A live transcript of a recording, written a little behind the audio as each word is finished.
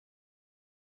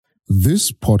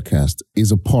This podcast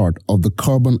is a part of the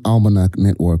Carbon Almanac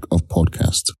network of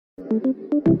podcasts.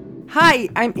 Hi,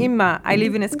 I'm Imma. I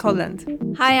live in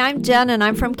Scotland. Hi, I'm Jen and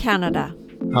I'm from Canada.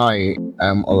 Hi,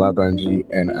 I'm Olabanji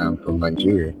and I'm from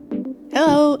Nigeria.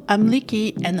 Hello, I'm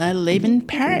Liki and I live in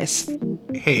Paris.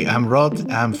 Hey, I'm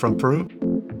Rod. I'm from Peru.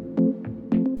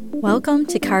 Welcome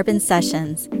to Carbon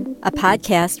Sessions, a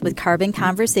podcast with carbon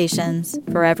conversations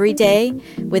for every day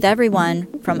with everyone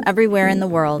from everywhere in the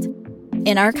world.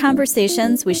 In our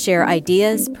conversations, we share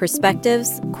ideas,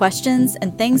 perspectives, questions,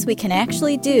 and things we can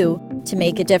actually do to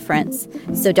make a difference.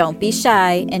 So don't be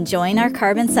shy and join our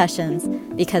Carbon Sessions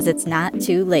because it's not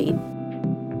too late.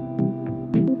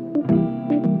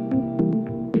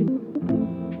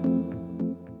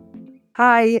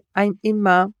 Hi, I'm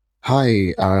Imma.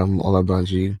 Hi, I'm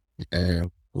Olabanji.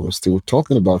 We're still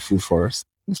talking about food forest.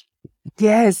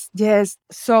 Yes.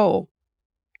 So,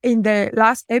 in the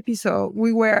last episode,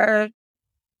 we were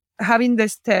having the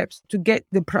steps to get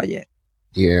the project.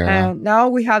 Yeah. And now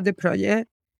we have the project.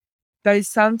 That is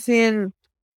something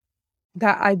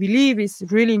that I believe is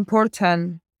really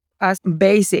important as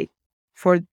basic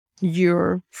for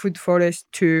your food forest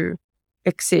to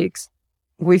exist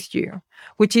with you,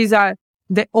 which is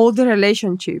all the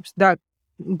relationships that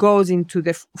goes into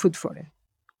the food forest.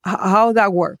 How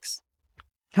that works.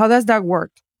 How does that work?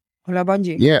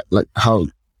 Olabanji? Yeah, like how,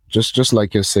 just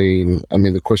like you're saying, I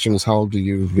mean, the question is how do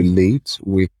you relate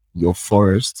with your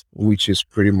forest, which is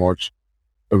pretty much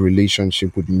a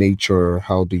relationship with nature.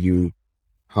 How do you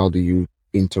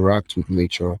interact with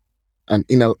nature? And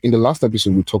in the last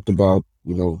episode, we talked about,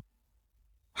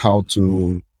 how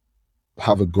to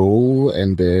have a goal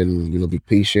and then, be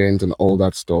patient and all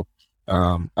that stuff.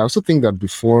 I also think that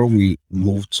before we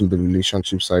move to the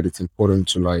relationship side, it's important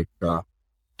to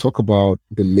talk about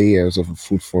the layers of a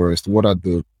food forest. What are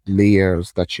the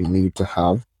layers that you need to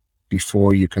have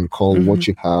before you can call what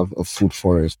you have a food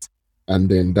forest? And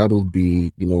then that'll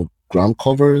be, ground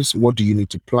covers. What do you need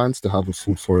to plant to have a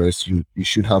food forest? You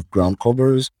should have ground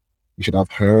covers. You should have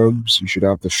herbs. You should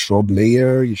have the shrub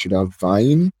layer. You should have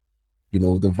vine.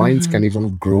 The vines can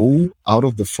even grow out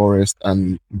of the forest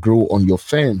and grow on your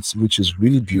fence, which is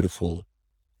really beautiful,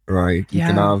 right? You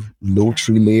can have low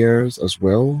tree layers as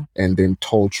well, and then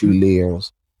tall tree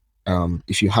layers.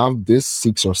 If you have this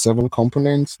 6 or 7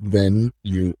 components, then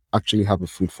you actually have a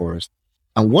food forest.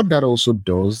 And what that also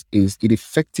does is it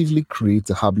effectively creates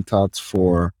a habitat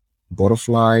for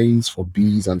butterflies, for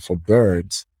bees, and for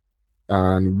birds,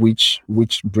 and which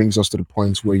brings us to the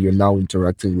point where you're now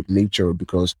interacting with nature,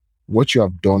 because what you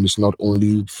have done is not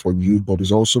only for you, but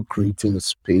is also creating a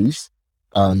space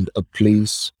and a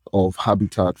place of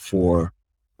habitat for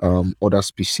other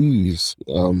species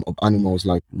of animals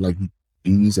like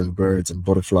bees and birds and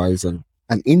butterflies and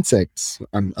insects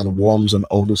and worms and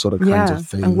all those other kinds of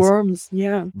things. And worms,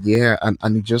 yeah. Yeah,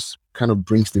 and it just kind of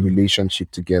brings the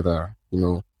relationship together,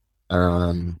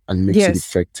 and makes it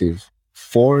effective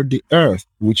for the earth,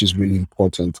 which is really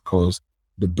important because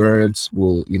the birds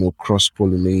will,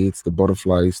 cross-pollinate, the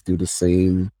butterflies do the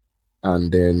same.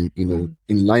 And then, in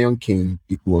Lion King,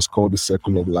 it was called the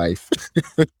circle of life.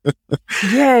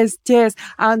 Yes.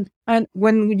 And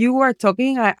when you were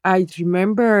talking, I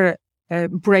remember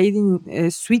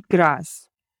Braiding Sweetgrass,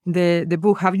 the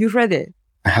book. Have you read it?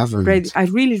 I haven't. I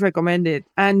really recommend it.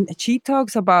 And she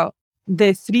talks about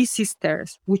the 3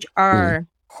 sisters, which are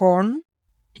corn,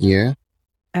 bean,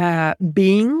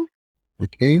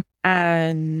 okay,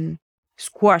 and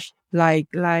squash, what's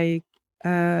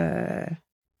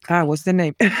the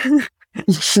name?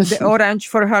 The orange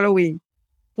for Halloween.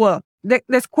 Well,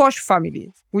 the squash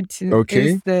family, which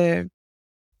is the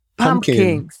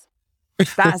pumpkins.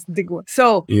 That's the good.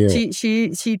 So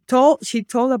she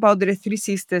told about the 3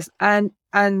 sisters, and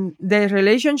the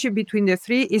relationship between the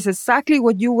 3 is exactly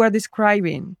what you were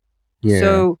describing. Yeah.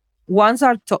 So ones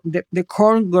are the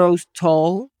corn grows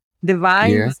tall. The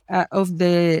vines of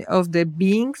the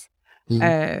beans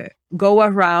go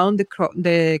around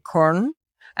the corn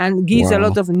and gives a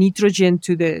lot of nitrogen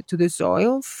to the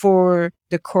soil for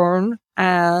the corn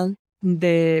and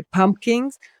the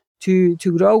pumpkins to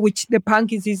grow, which the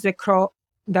pumpkins is the crop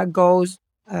that goes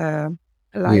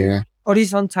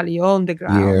horizontally on the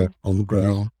ground. Yeah, on the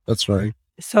ground. That's right.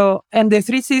 So, and the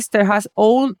 3 sisters has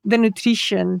all the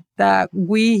nutrition that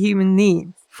we human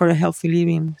need for a healthy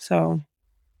living. So,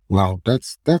 wow,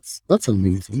 that's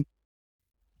amazing.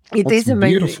 It is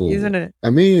amazing, beautiful, isn't it? I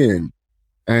mean,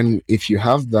 and if you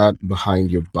have that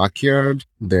behind your backyard,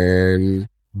 then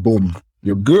boom,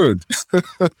 you're good.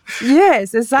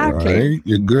 Yes, exactly. Right?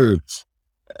 You're good.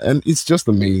 And it's just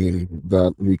amazing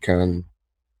that we can,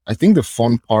 I think the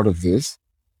fun part of this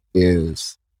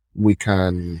is we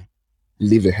can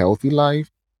live a healthy life,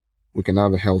 we can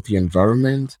have a healthy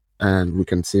environment, and we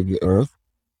can save the earth,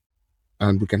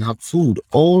 and we can have food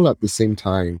all at the same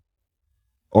time,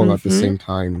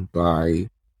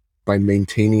 by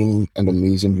maintaining an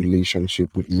amazing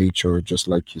relationship with nature, just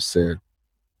like you said.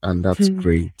 And that's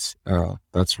great.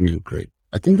 That's really great.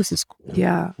 I think this is cool.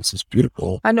 Yeah. This is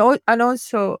beautiful. And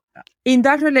also in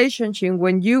that relationship,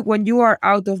 when you are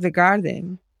out of the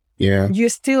garden, Yeah. you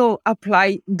still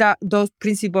apply those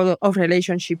principles of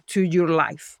relationship to your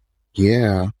life.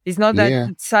 Yeah. It's not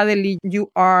that suddenly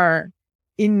you are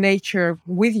in nature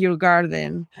with your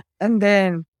garden and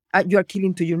then you are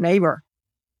killing to your neighbor,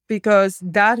 because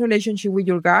that relationship with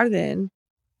your garden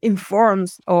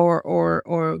informs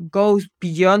or goes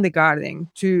beyond the garden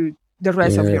to the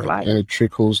rest of your life. And it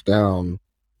trickles down.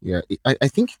 Yeah. I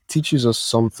think it teaches us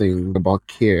something about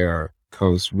care,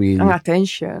 because and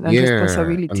attention and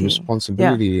responsibility. And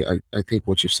responsibility. I think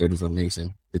what you said is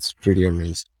amazing. It's pretty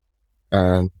amazing.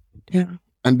 And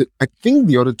I think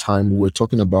the other time we were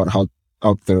talking about how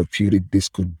therapeutic this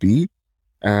could be.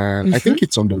 And I think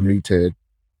it's underrated,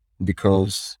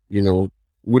 because,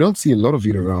 we don't see a lot of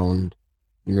it around,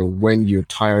 when you're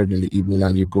tired in the evening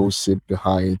and you go sit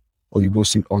behind, or you go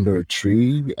sit under a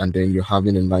tree, and then you're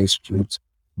having a nice fruit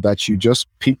that you just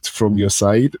picked from your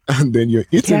side, and then you're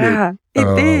eating it. Yeah,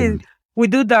 it is. We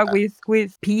do that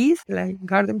with peas, like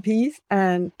garden peas,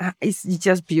 and it's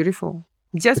just beautiful.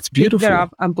 Just pick it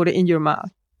up and put it in your mouth.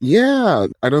 Yeah,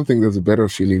 I don't think there's a better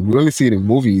feeling. We only see it in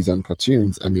movies and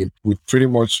cartoons. I mean, we've pretty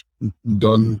much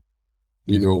done,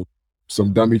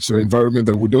 some damage to the environment,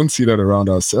 that we don't see that around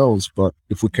ourselves. But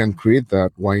if we can create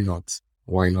that, why not?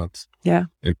 Why not? Yeah,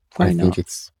 I think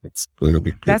it's going to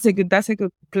be great. That's a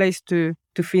good place to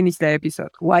finish the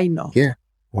episode. Why not? Yeah,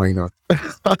 why not?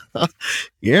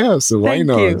 Yeah, so why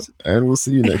not? You. And we'll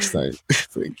see you next time.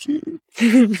 Thank you.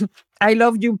 I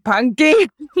love you, Pancake.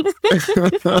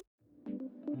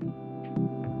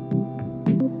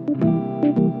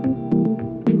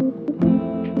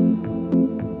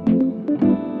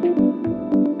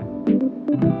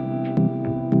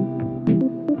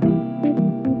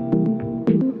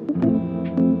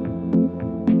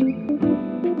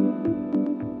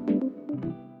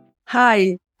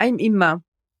 Hi, I'm Imma.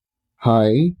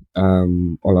 Hi,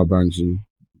 I'm Olabanji,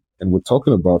 and we're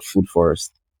talking about food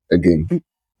forest again.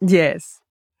 Yes,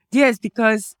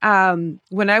 because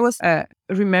when I was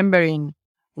remembering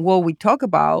what we talk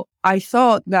about, I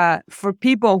thought that for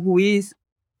people who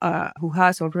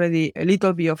has already a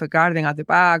little bit of a garden at the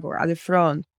back or at the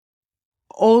front,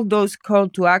 all those call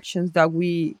to actions that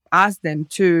we ask them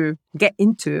to get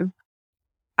into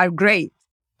are great.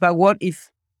 But what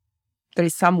if there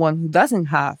is someone who doesn't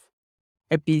have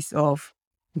a piece of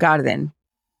garden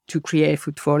to create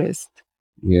food forest?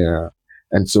 Yeah.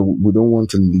 And so we don't want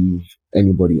to leave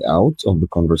anybody out of the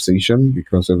conversation,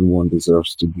 because everyone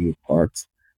deserves to be a part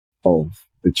of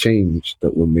the change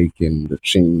that we're making, the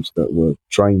change that we're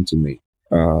trying to make.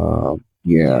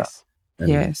 Yes.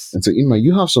 And so, Imma,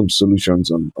 you have some solutions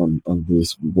on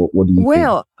this. What do you think?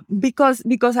 Well, because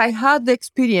I had the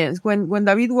experience when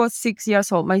David was 6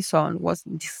 years old, my son was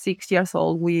 6 years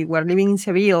old, we were living in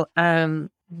Seville, and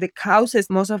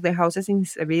most of the houses in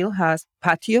Seville has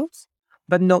patios,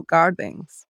 but not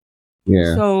gardens.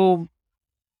 Yeah.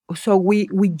 So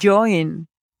we joined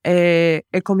a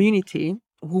community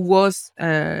who was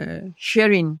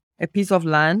sharing a piece of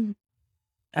land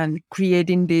and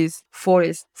creating this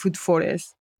food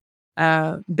forest.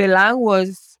 The land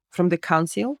was from the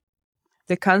council.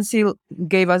 The council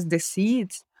gave us the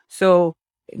seeds. So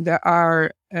there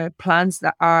are plants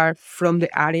that are from the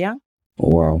area. Oh,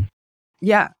 wow.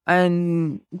 Yeah.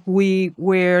 And we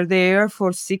were there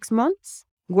for 6 months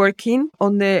working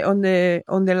on the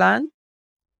land.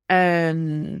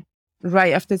 And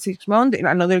right after 6 months,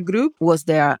 another group was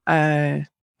there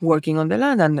working on the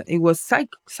land, and it was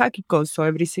cyclical. So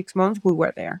every 6 months we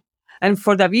were there. And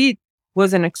for David,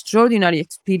 was an extraordinary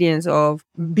experience of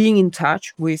being in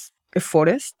touch with a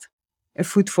forest, a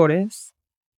food forest,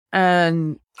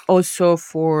 and also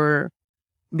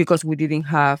because we didn't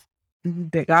have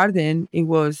the garden, it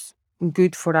was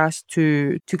good for us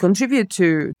to contribute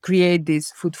to create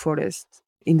this food forest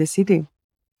in the city.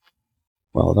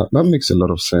 Wow, that makes a lot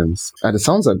of sense. And it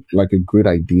sounds like a great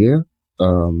idea,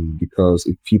 because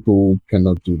if people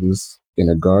cannot do this in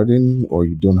a garden, or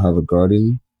you don't have a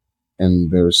garden,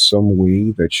 and there's some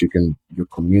way that your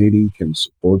community can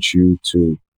support you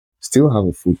to still have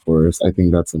a food forest, I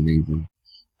think that's amazing.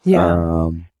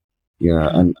 Yeah.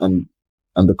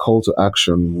 And the call to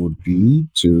action would be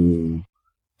to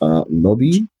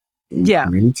lobby in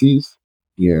communities.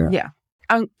 Yeah. Yeah.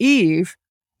 And if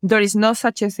there is no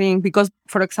such a thing because,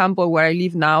 for example, where I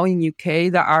live now in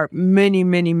UK, there are many,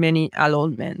 many, many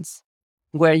allotments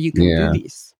where you can do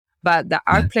this. But there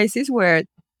are places where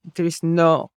there is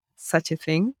no such a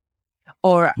thing,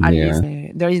 or at least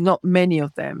there is not many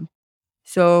of them.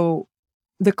 So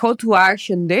the call to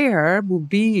action there would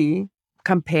be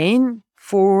campaign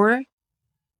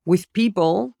with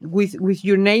people, with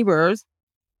your neighbors.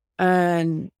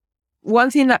 And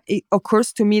one thing that it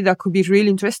occurs to me that could be really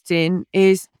interesting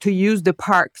is to use the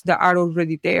parks that are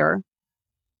already there.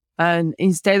 And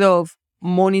instead of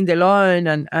mowing the lawn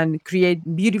and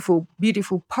create beautiful,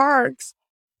 beautiful parks,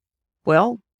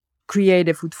 well, create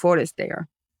a food forest there.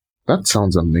 That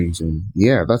sounds amazing.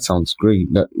 Yeah, that sounds great.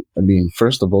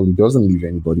 First of all, it doesn't leave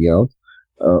anybody out.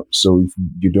 So if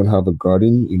you don't have a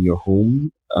garden in your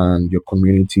home and your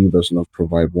community does not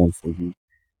provide one for you,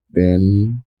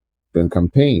 then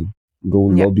campaign, go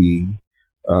lobby.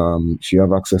 If you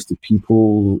have access to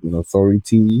people in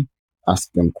authority,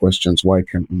 ask them questions. Why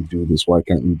can't we do this? Why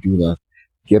can't we do that?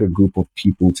 Get a group of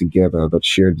people together that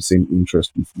share the same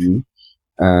interest with you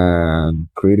and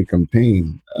create a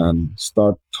campaign and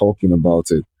start talking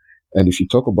about it. And if you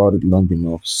talk about it long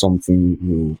enough, something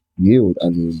will yield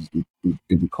and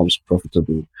it becomes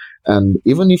profitable. And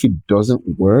even if it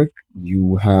doesn't work,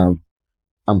 you have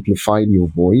amplified your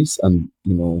voice and,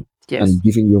 and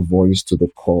giving your voice to the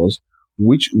cause,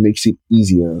 which makes it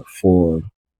easier for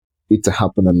it to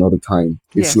happen another time.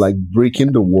 It's like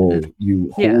breaking the wall.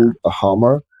 You hold a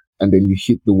hammer and then you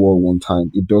hit the wall one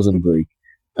time, it doesn't break.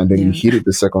 And then you hit it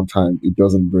the second time, it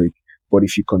doesn't break. But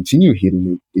if you continue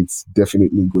hitting it, it's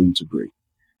definitely going to break.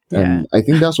 And I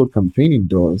think that's what campaigning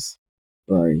does,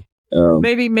 right?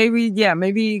 Maybe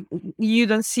you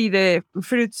don't see the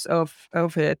fruits of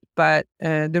it, but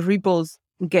the ripples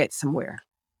get somewhere.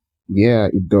 Yeah,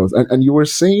 it does. And you were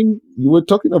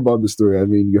talking about the story. I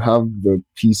mean, you have the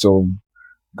piece of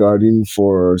garden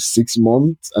for 6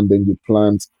 months and then you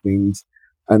plant things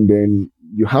and then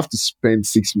you have to spend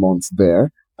 6 months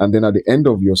there. And then at the end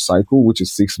of your cycle, which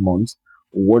is 6 months,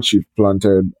 what you've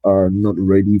planted are not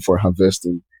ready for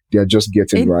harvesting. They are just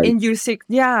getting right. In year 6,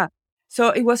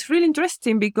 So it was really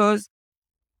interesting because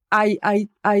I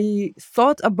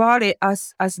thought about it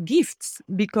as gifts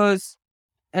because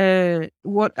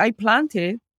what I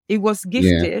planted, it was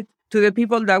gifted to the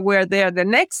people that were there the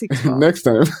next 6 months. Next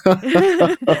time.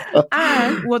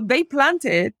 And what they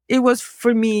planted, it was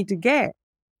for me to get.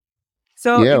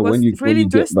 So it was really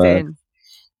interesting.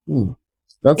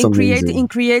 That's amazing. In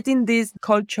creating this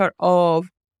culture of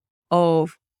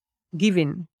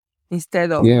giving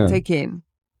instead of taking.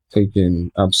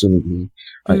 Absolutely.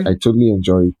 I totally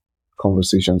enjoy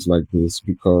conversations like this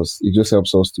because it just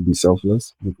helps us to be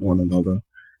selfless with one another.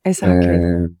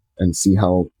 Exactly. And see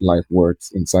how life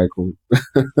works in cycles.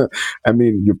 I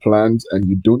mean, you plant and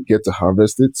you don't get to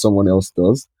harvest it, someone else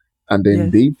does. And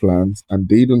then they plant and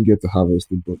they don't get to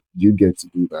harvest it, but you get to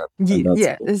do that.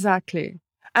 Yeah, exactly.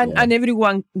 And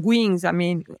everyone wins. I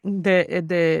mean,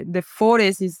 the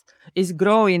forest is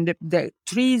growing. The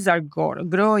trees are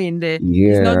growing.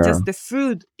 It's not just the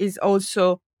food; it's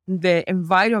also the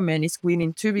environment is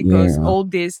winning too because all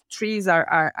these trees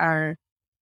are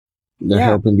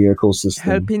helping the ecosystem.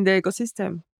 Helping the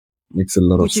ecosystem. Makes a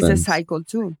lot of sense. Which is a cycle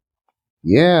too.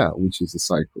 Yeah, which is a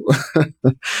cycle.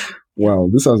 Wow,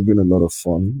 this has been a lot of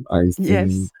fun. I think.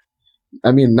 Yes.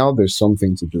 I mean, now there's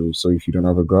something to do. So if you don't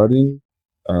have a garden,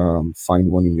 find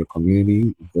one in your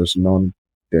community. If there's none,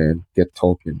 then get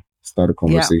talking. Start a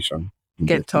conversation.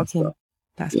 Get talking.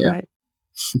 That's right.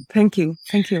 Thank you.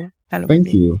 Thank you.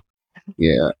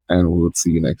 Yeah, and we'll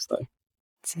see you next time.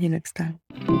 See you next time.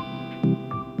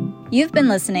 You've been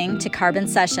listening to Carbon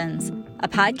Sessions, a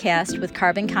podcast with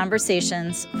carbon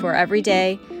conversations for every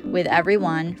day with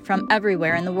everyone from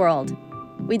everywhere in the world.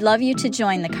 We'd love you to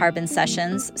join the Carbon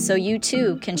Sessions so you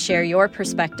too can share your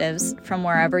perspectives from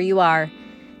wherever you are.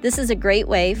 This is a great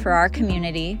way for our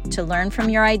community to learn from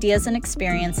your ideas and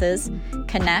experiences,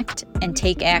 connect, and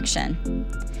take action.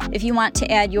 If you want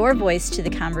to add your voice to the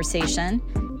conversation,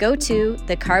 go to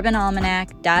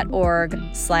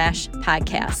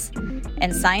thecarbonalmanac.org/podcasts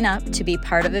and sign up to be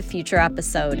part of a future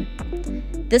episode.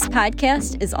 This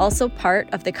podcast is also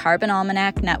part of the Carbon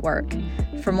Almanac Network.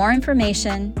 For more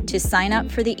information, to sign up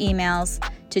for the emails,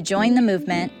 to join the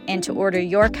movement, and to order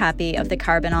your copy of the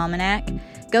Carbon Almanac,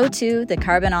 go to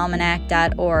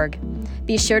thecarbonalmanac.org.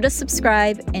 Be sure to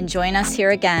subscribe and join us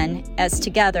here again as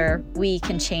together we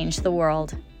can change the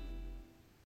world.